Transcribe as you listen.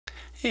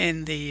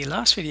In the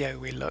last video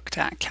we looked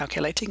at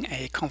calculating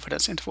a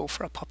confidence interval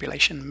for a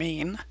population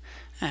mean,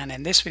 and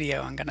in this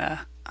video I'm going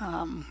to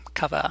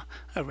cover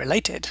a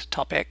related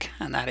topic,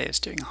 and that is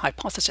doing a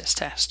hypothesis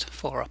test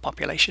for a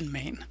population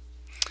mean.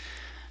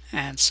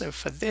 And so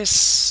for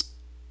this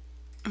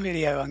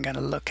video I'm going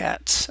to look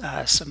at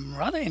some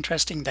rather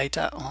interesting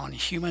data on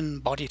human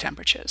body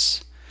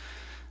temperatures.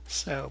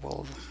 So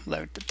we'll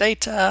load the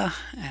data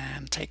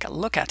and take a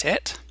look at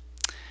it.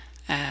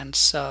 And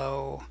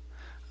so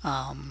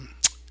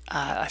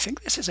I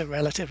think this is a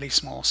relatively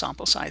small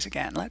sample size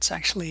again. Let's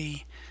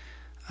actually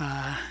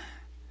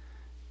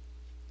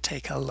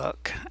take a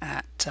look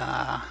at,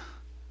 I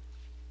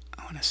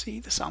want to see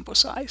the sample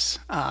size.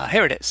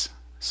 Here it is.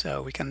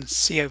 So we can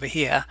see over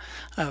here,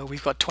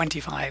 we've got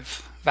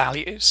 25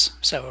 values,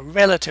 so a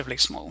relatively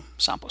small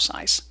sample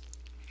size.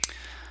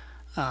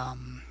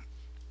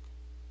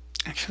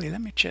 Actually,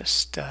 let me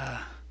just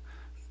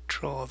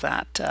draw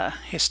that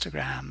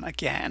histogram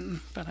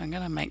again, but I'm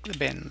going to make the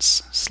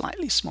bins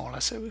slightly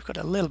smaller so we've got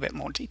a little bit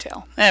more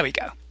detail. There we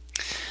go.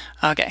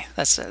 Okay,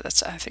 I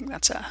think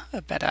that's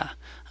a better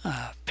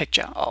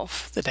picture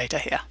of the data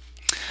here.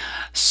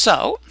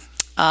 So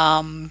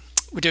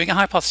we're doing a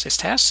hypothesis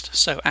test,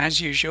 so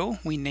as usual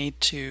we need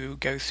to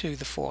go through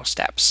the 4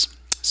 steps.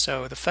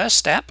 So the first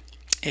step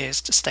is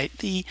to state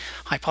the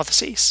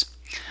hypotheses.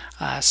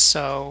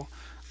 So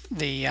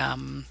the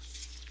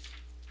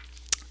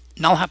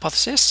null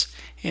hypothesis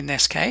in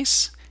this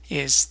case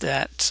is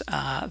that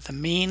the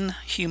mean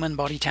human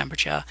body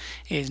temperature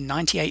is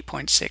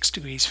 98.6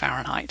 degrees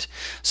Fahrenheit.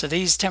 So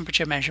these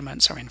temperature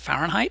measurements are in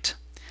Fahrenheit,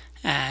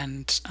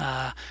 and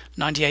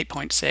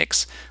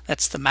 98.6,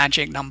 that's the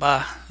magic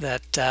number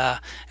that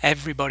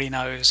everybody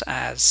knows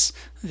as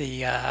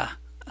the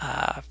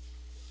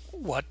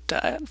what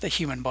the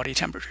human body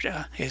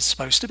temperature is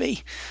supposed to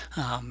be.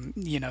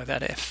 You know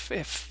that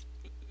if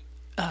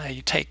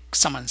you take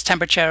someone's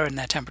temperature and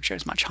their temperature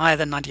is much higher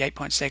than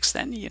 98.6,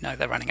 then you know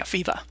they're running a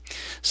fever.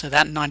 So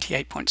that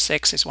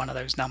 98.6 is one of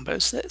those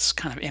numbers that's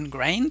kind of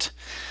ingrained,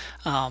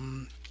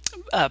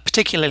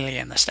 particularly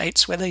in the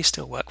States where they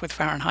still work with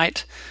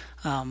Fahrenheit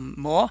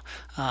more,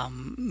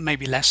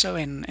 maybe less so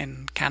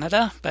in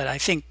Canada, but I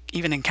think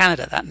even in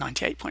Canada that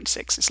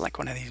 98.6 is like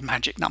one of these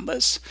magic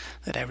numbers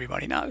that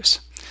everybody knows.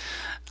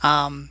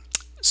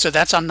 So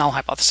that's our null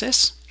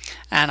hypothesis,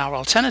 and our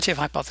alternative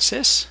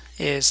hypothesis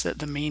is that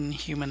the mean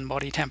human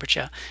body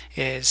temperature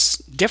is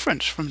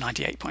different from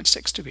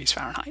 98.6 degrees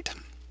Fahrenheit.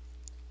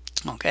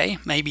 Okay,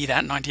 maybe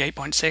that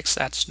 98.6,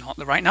 that's not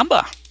the right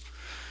number.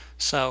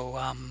 So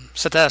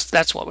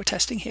that's what we're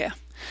testing here.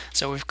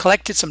 So we've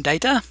collected some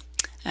data,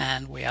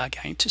 and we are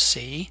going to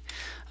see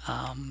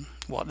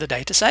what the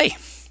data say.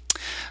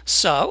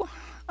 So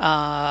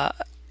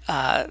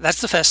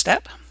that's the first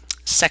step.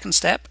 Second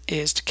step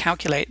is to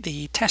calculate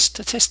the test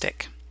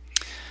statistic.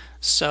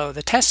 So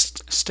the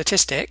test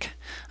statistic,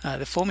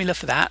 the formula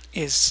for that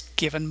is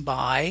given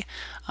by,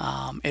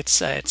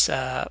 it's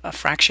a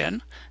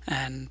fraction,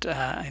 and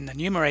in the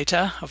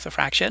numerator of the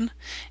fraction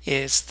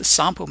is the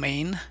sample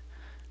mean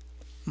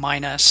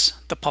minus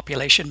the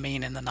population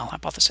mean in the null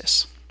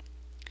hypothesis.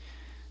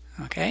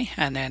 Okay,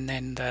 and then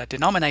in the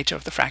denominator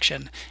of the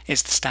fraction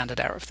is the standard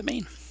error of the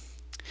mean.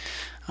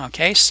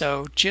 Okay,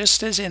 so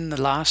just as in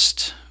the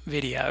last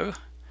video,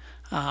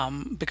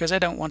 because I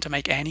don't want to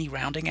make any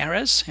rounding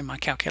errors in my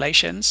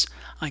calculations,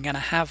 I'm going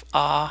to have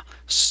R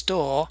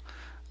store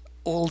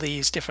all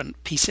these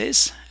different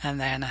pieces and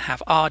then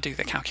have R do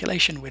the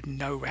calculation with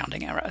no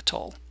rounding error at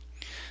all.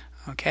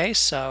 Okay,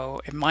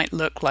 so it might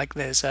look like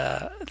there's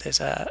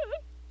an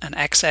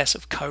excess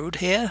of code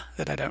here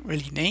that I don't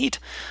really need,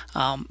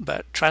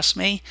 but trust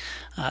me,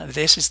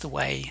 this is the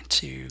way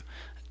to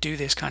do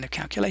this kind of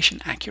calculation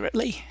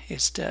accurately,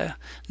 is to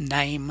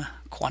name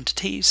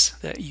quantities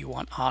that you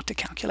want R to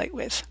calculate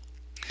with.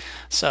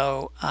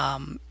 So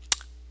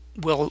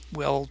we'll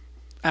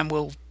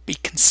be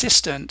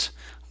consistent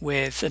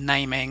with the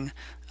naming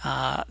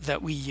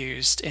that we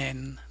used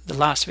in the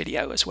last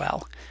video as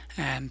well,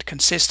 and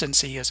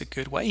consistency is a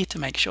good way to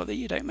make sure that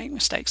you don't make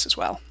mistakes as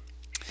well.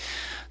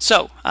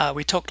 So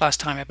we talked last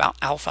time about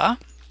alpha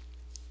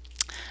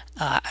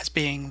as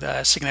being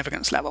the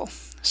significance level.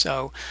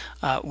 So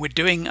we're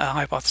doing a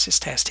hypothesis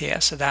test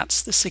here, so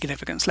that's the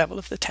significance level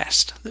of the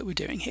test that we're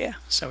doing here.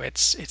 So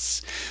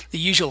it's the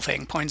usual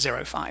thing,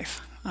 0.05.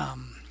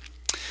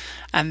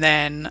 And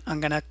then I'm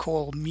going to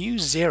call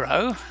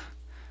mu0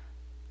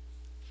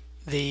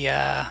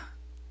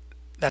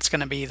 that's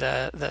going to be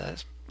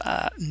the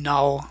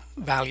null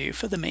value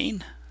for the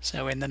mean.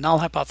 So in the null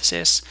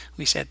hypothesis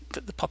we said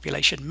that the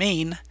population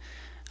mean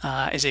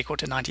is equal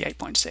to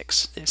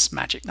 98.6, this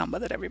magic number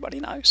that everybody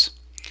knows.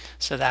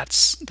 So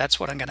that's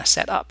what I'm going to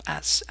set up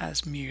as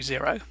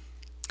mu0.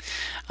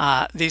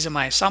 These are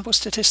my sample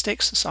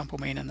statistics, the sample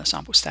mean and the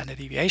sample standard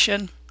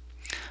deviation.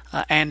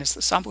 N is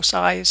the sample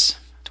size,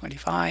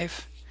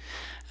 25,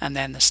 and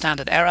then the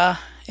standard error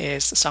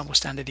is the sample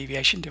standard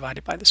deviation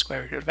divided by the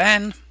square root of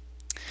n.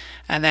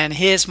 And then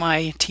here's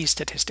my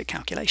t-statistic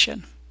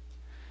calculation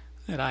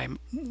that I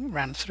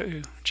ran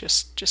through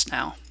just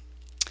now.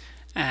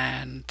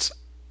 and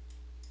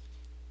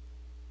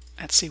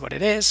let's see what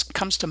it is,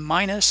 comes to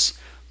minus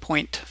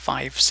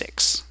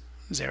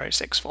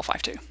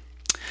 0.5606452.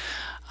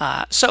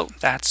 So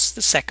that's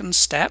the second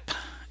step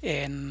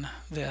in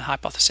the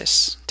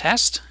hypothesis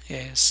test,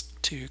 is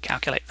to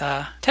calculate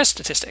the test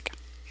statistic.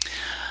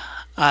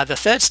 The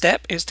third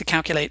step is to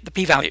calculate the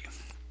p-value.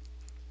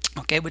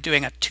 Okay, we're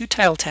doing a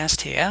two-tailed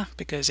test here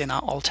because in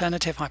our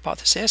alternative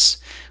hypothesis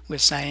we're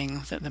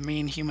saying that the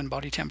mean human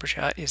body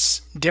temperature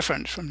is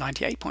different from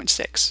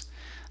 98.6.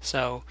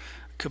 So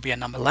it could be a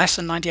number less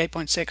than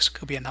 98.6,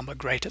 could be a number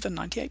greater than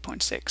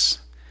 98.6.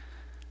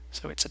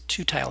 So it's a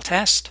two-tailed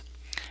test,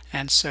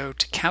 and so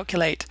to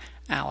calculate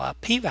our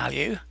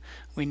p-value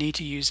we need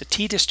to use a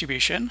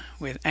t-distribution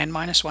with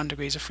n-1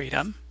 degrees of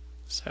freedom.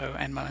 So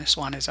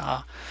n-1 is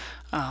our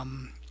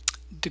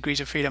degrees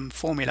of freedom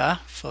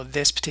formula for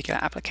this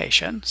particular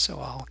application, so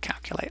I'll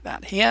calculate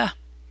that here.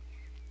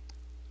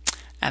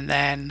 And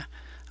then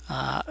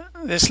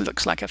this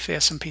looks like a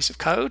fearsome piece of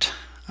code,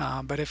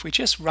 but if we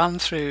just run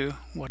through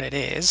what it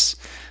is,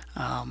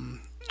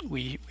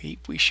 we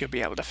should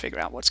be able to figure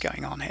out what's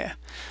going on here.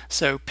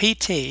 So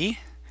PT,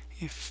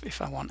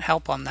 if I want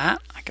help on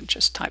that, I can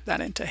just type that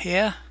into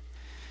here.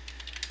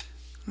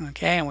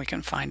 Okay, and we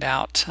can find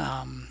out.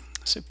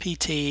 So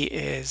PT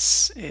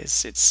is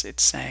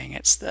it's saying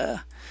it's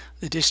the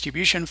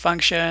distribution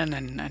function,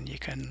 and you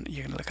can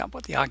look up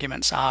what the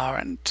arguments are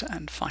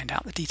and find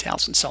out the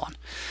details and so on.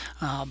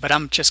 But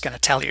I'm just going to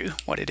tell you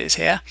what it is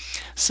here.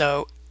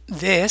 So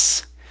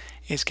this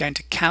is going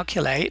to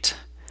calculate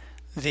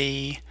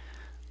the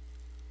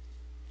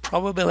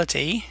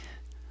probability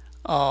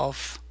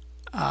of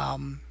a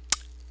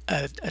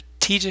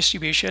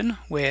t-distribution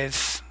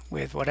with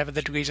whatever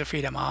the degrees of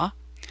freedom are,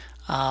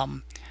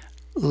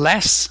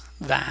 less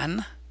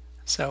than,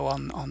 so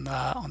on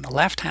the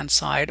left hand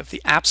side, of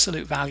the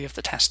absolute value of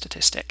the test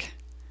statistic.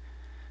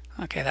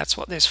 Okay, that's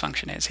what this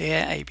function is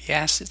here.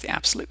 ABS is the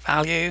absolute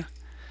value.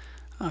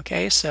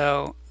 Okay,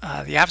 so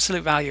the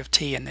absolute value of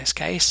t in this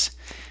case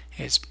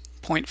is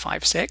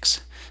 0.56.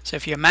 So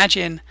if you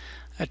imagine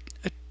a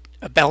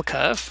bell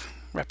curve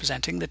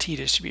representing the t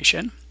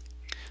distribution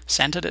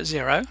centered at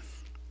 0,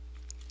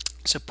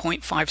 so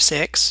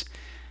 0.56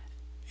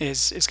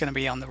 is going to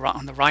be on the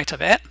right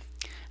of it,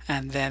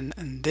 and then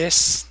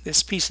this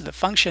piece of the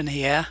function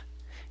here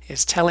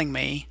is telling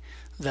me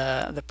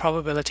the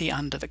probability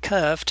under the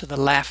curve to the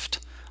left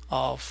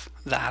of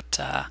that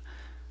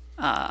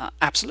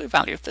absolute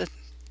value of the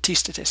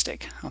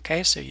t-statistic.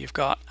 Okay, so you've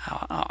got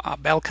our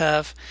bell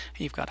curve,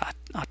 you've got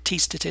our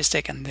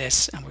t-statistic, and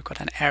we've got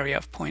an area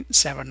of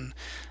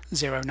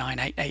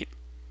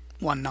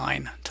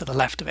 0.70988819 to the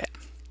left of it.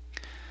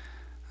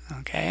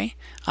 Okay,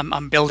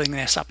 I'm building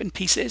this up in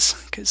pieces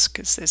because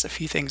there's a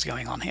few things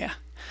going on here.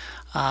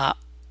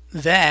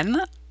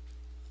 Then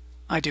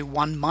I do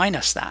 1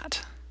 minus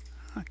that.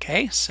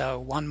 Okay, so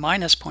 1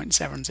 minus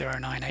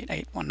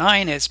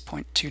 0.70988819 is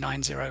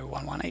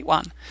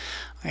 0.2901181.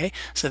 Okay,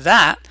 so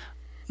that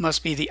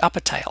must be the upper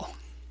tail.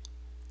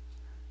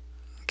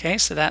 Okay,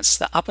 so that's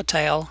the upper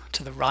tail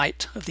to the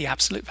right of the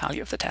absolute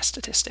value of the test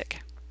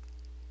statistic.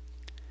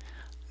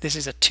 This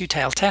is a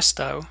two-tailed test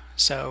though,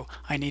 so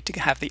I need to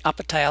have the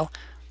upper tail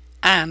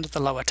and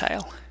the lower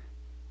tail.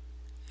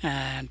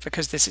 And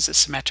because this is a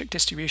symmetric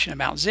distribution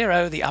about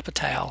 0, the upper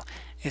tail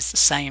is the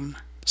same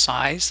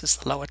size as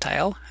the lower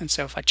tail, and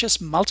so if I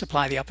just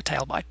multiply the upper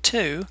tail by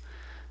 2,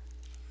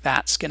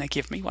 that's going to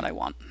give me what I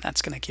want.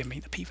 That's going to give me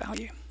the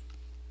p-value.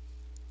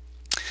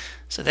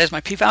 So there's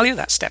my p-value.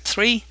 That's step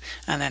 3.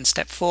 And then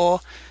step 4,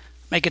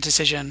 make a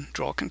decision,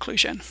 draw a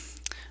conclusion.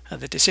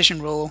 The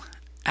decision rule,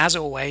 as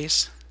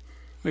always,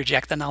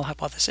 reject the null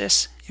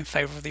hypothesis in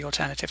favor of the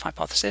alternative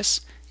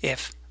hypothesis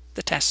if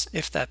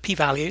the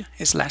p-value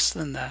is less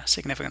than the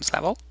significance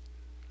level.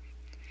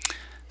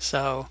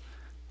 So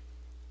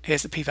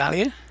here's the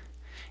p-value.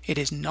 It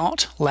is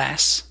not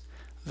less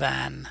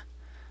than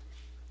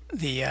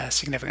the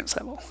significance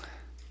level.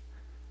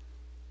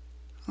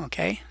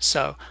 Okay,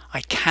 so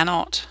I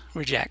cannot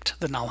reject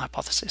the null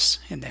hypothesis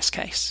in this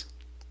case.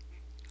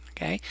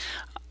 Okay,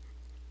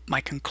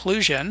 my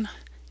conclusion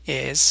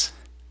is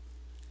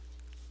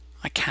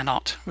I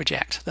cannot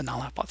reject the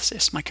null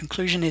hypothesis. My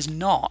conclusion is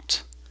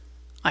not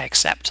I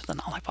accept the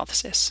null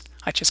hypothesis.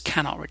 I just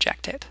cannot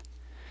reject it.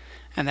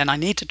 And then I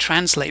need to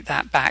translate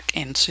that back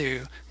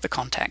into the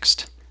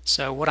context.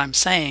 So what I'm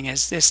saying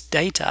is this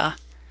data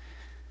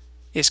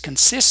is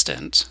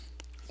consistent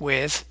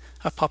with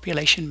a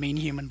population mean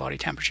human body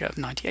temperature of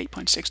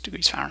 98.6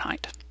 degrees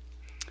Fahrenheit.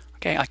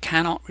 Okay, I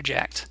cannot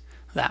reject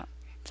that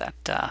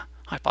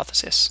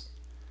hypothesis.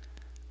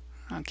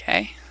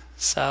 Okay,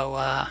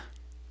 so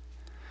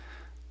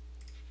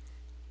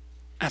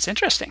that's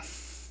interesting.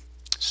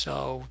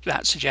 So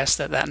that suggests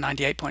that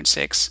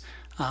 98.6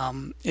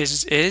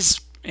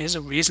 is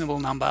a reasonable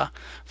number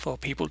for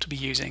people to be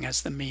using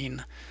as the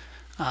mean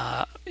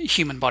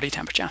human body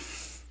temperature.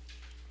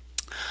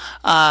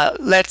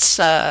 Let's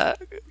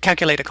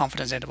calculate a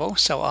confidence interval.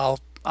 So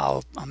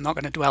I'm not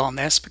going to dwell on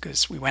this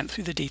because we went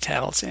through the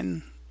details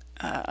in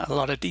a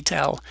lot of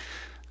detail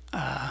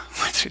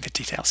went through the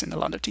details in a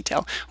lot of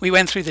detail. We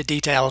went through the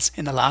details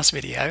in the last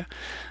video,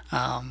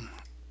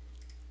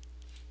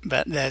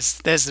 but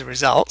there's the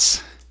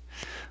results,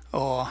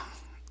 or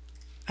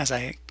as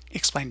I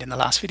explained in the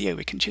last video,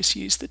 we can just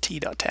use the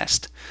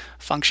t.test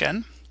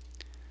function.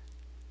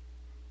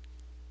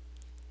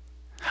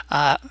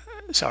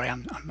 Sorry,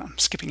 I'm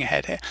skipping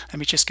ahead here. Let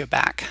me just go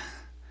back.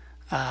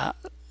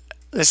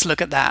 Let's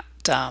look at that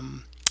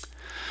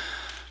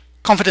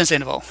confidence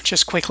interval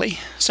just quickly.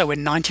 So we're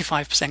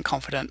 95%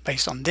 confident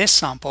based on this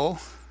sample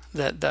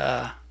that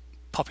the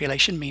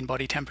population mean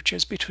body temperature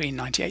is between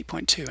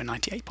 98.2 and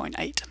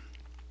 98.8.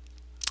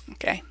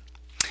 Okay.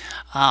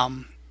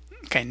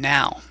 Okay,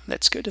 now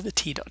let's go to the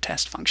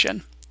t.test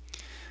function.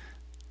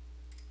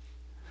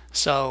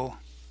 So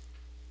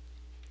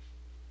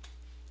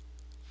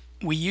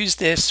we used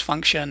this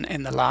function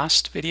in the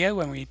last video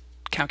when we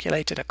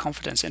calculated a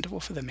confidence interval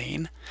for the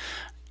mean.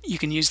 You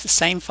can use the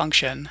same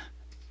function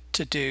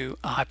to do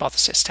a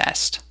hypothesis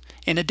test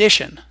in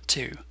addition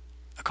to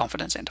a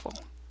confidence interval.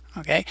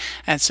 Okay,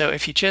 and so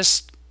if you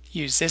just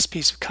use this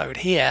piece of code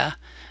here,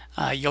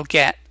 you'll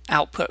get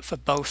output for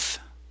both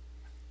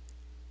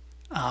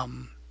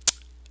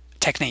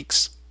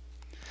techniques.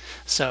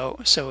 So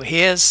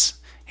here's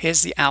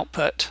the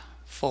output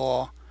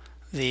for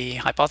the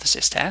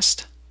hypothesis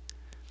test.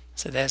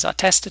 So there's our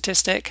test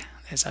statistic,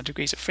 there's our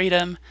degrees of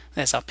freedom,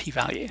 there's our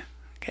p-value.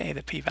 Okay,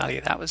 the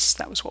p-value, that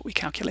was what we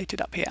calculated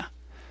up here.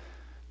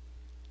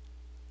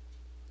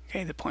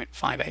 Okay, the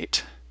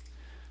 0.58.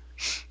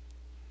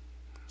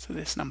 So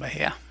this number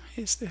here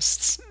is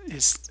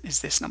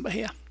this number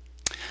here.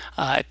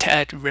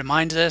 It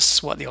reminds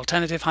us what the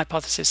alternative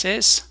hypothesis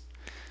is.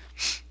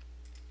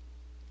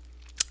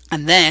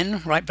 And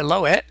then right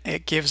below it,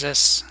 it gives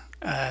us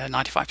a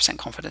 95%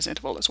 confidence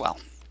interval as well.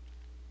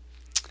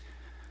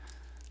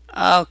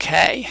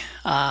 Okay.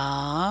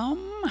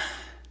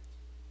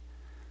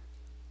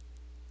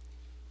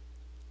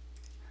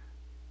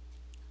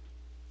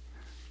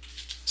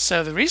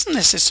 So the reason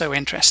this is so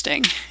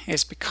interesting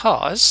is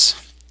because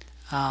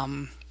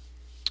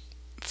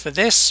for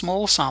this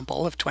small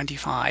sample of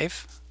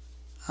 25,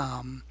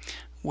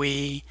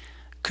 we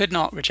could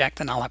not reject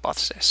the null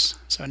hypothesis.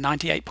 So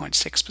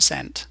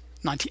 98.6%,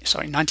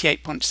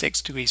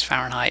 98.6 degrees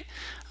Fahrenheit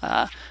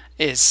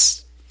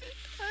is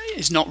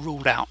not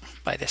ruled out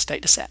by this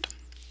data set.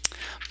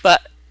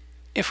 But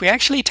if we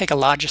actually take a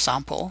larger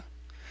sample,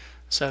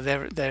 so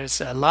there's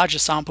a larger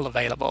sample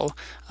available.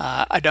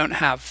 I don't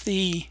have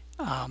the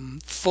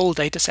full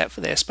data set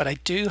for this, but I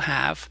do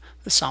have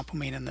the sample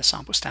mean and the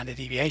sample standard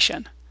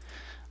deviation.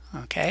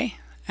 Okay,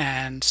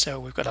 and so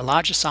we've got a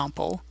larger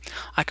sample.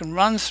 I can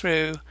run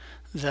through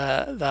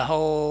the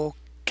whole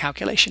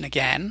calculation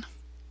again,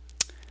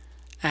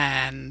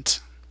 and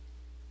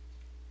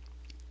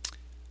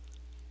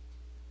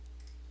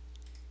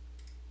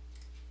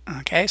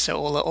okay, so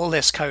all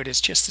this code is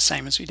just the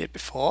same as we did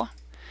before,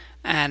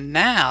 and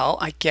now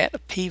I get a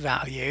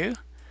p-value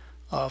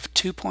of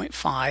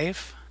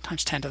 2.5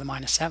 times 10 to the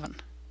minus 7.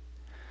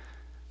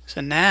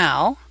 So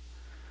now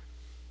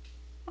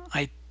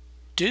I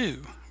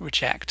do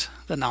reject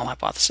the null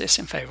hypothesis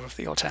in favor of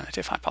the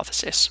alternative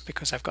hypothesis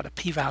because I've got a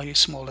p-value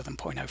smaller than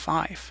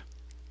 0.05.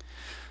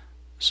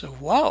 So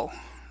whoa,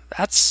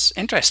 that's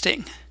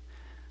interesting.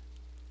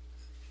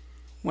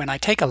 When I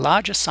take a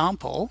larger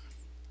sample,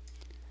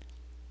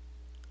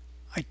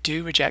 I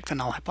do reject the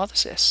null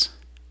hypothesis.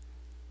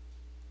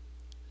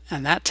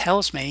 And that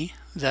tells me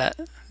that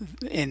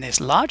in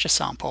this larger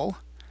sample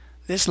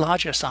is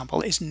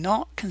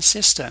not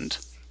consistent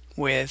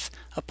with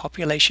a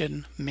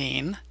population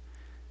mean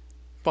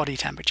body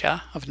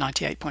temperature of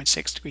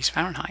 98.6 degrees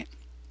Fahrenheit.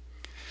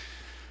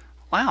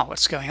 Wow,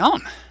 what's going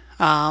on?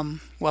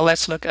 Well,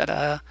 let's look at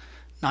a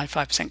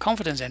 95%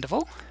 confidence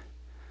interval.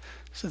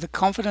 So the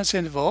confidence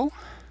interval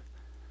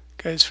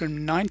goes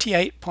from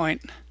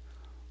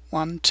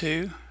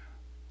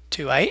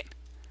 98.1228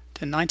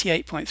 to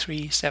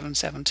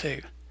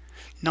 98.3772.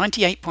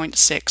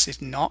 98.6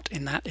 is not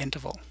in that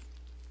interval.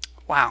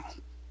 Wow.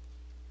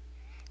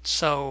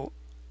 So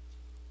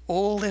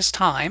all this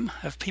time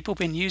have people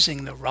been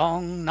using the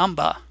wrong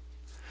number?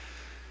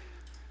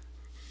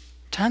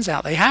 Turns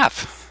out they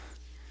have.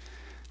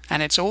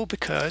 And it's all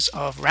because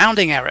of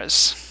rounding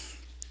errors.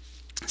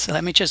 So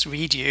let me just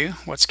read you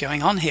what's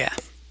going on here.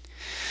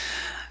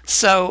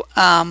 So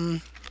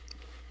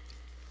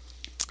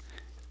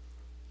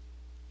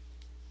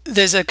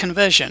there's a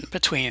conversion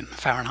between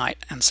Fahrenheit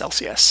and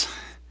Celsius.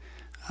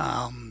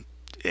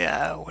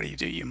 Yeah, what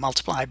do? You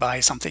multiply by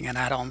something and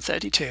add on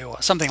 32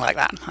 or something like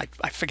that.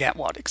 I forget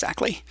what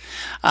exactly.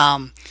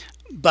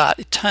 But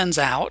it turns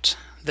out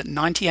that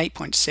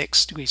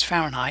 98.6 degrees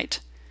Fahrenheit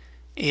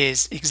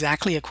is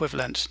exactly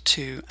equivalent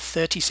to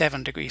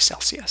 37 degrees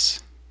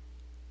Celsius.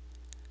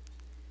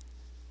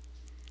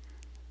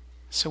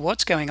 So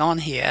what's going on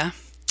here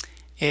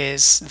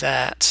is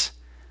that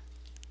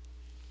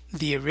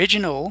the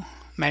original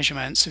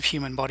measurements of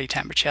human body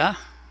temperature,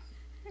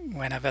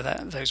 whenever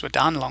those were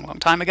done a long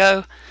time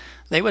ago,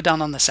 they were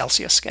done on the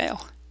Celsius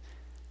scale.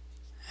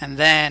 And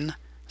then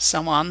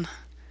someone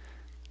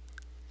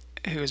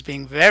who was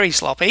being very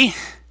sloppy,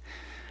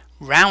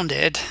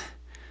 rounded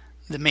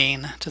the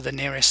mean to the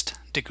nearest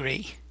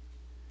degree.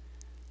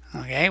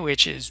 Okay,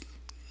 which is,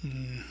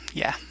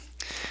 yeah,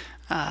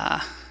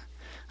 I'm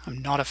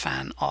not a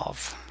fan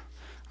of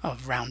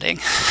rounding.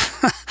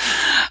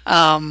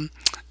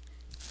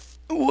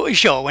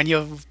 Sure, when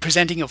you're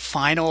presenting your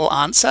final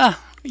answer,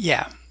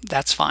 yeah,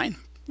 that's fine,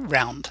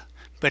 round.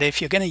 But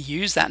if you're going to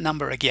use that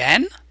number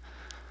again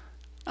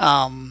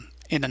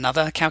in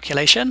another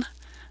calculation,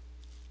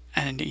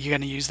 and you're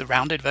going to use the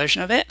rounded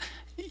version of it,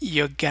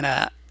 you're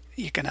gonna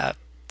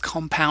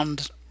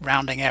compound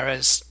rounding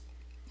errors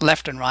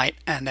left and right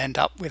and end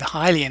up with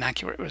highly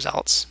inaccurate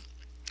results.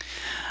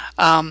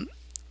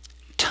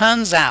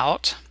 Turns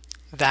out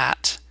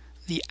that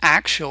the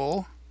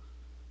actual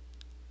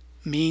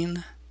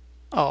mean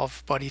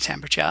of body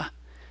temperature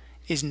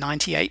is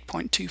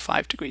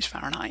 98.25 degrees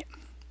Fahrenheit.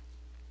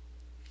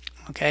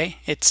 Okay,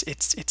 it's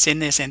in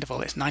this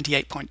interval. It's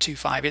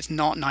 98.25. It's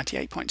not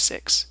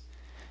 98.6.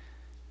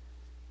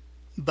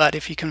 But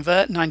if you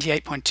convert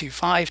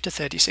 98.25 to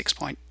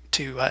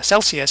 36.2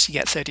 Celsius, you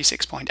get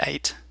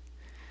 36.8.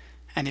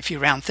 And if you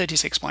round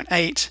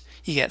 36.8,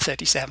 you get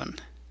 37.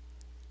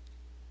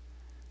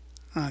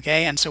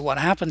 Okay, and so what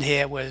happened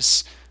here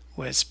was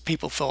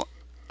people thought,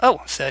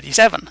 oh,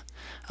 37.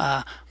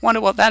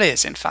 Wonder what that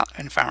is in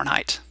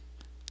Fahrenheit.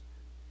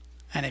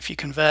 And if you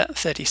convert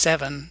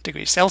 37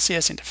 degrees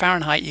Celsius into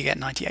Fahrenheit, you get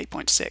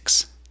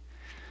 98.6.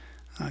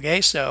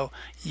 Okay, so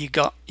you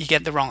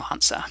get the wrong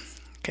answer.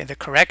 Okay, the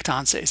correct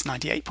answer is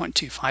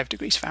 98.25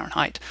 degrees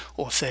Fahrenheit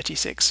or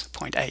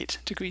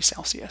 36.8 degrees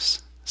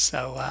Celsius.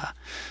 So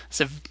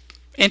it's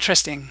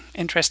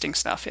interesting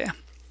stuff here.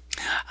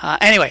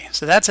 Anyway,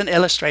 so that's an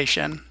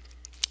illustration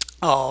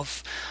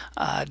of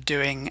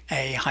doing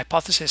a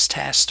hypothesis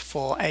test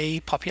for a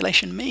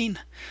population mean.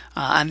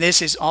 And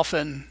this is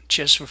often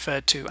just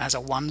referred to as a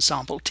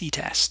one-sample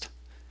t-test.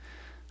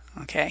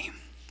 Okay.